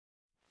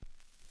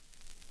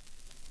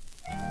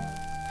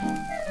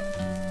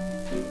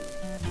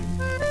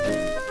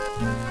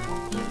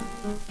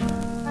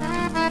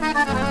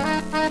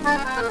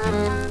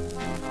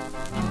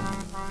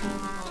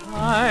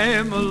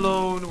time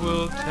alone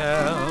will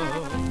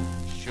tell.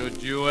 Should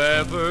you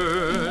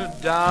ever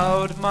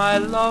doubt my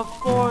love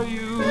for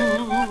you,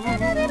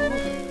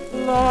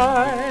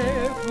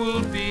 life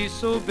will be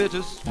so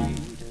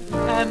bittersweet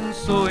and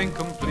so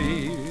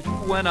incomplete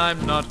when I'm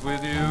not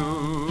with you.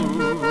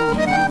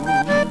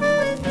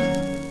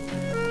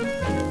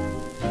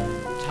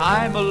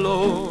 Time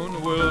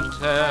alone will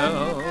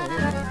tell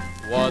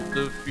what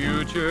the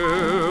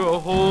future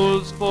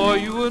holds for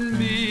you and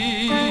me.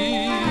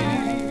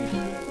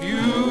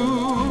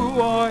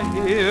 You are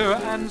here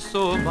and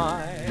so am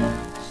I,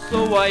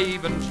 so I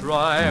even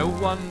try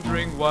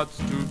wondering what's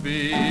to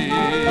be.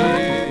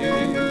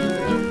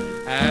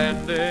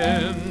 And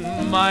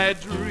in my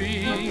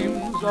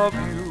dreams of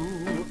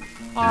you,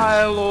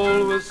 I'll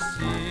always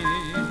see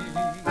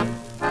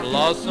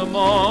blossom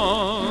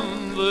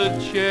on the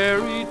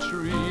cherry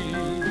tree.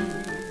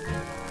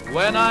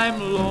 When I'm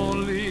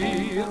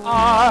lonely,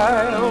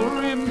 I'll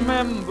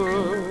remember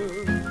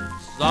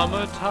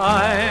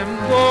summertime,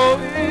 though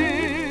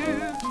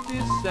it's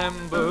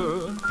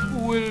December.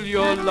 Will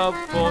your love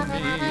for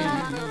me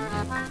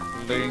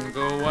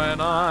linger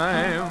when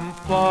I'm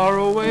far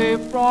away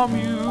from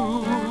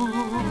you?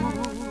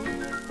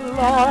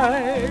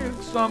 Like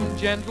some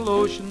gentle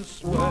ocean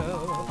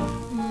swell,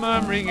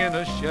 murmuring in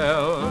a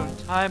shell,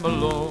 time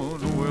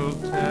alone will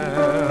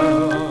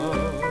tell.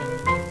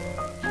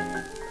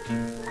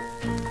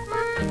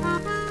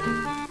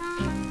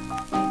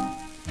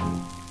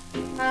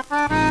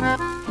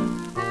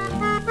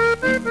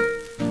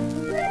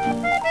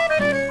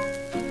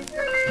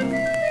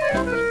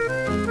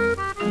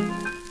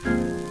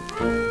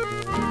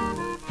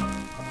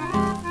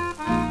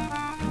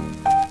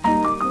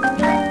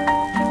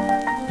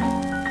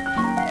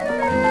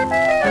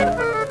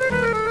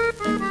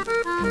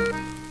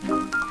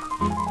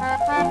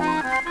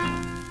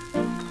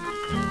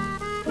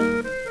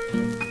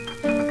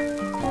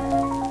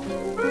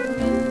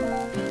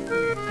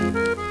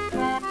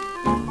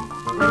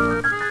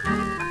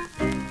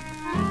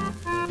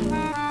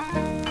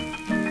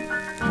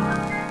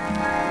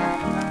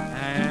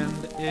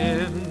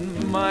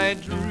 In my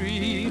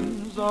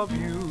dreams of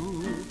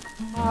you,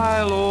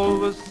 I'll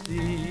always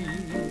see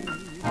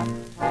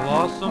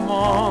blossom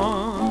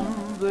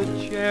on the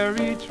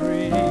cherry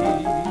tree.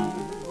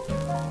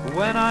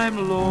 When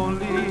I'm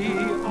lonely,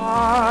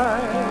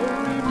 I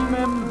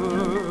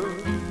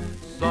remember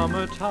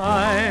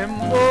summertime,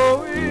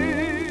 though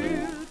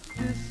it's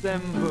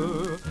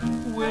December.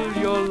 Will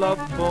your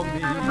love for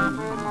me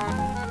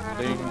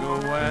linger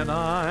when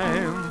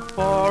I'm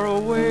far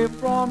away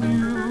from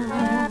you?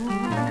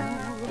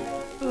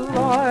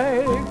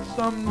 Like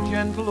some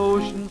gentle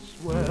ocean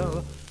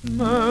swell,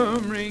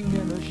 murmuring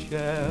in a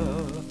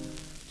shell,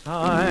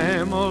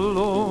 time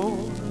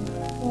alone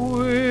will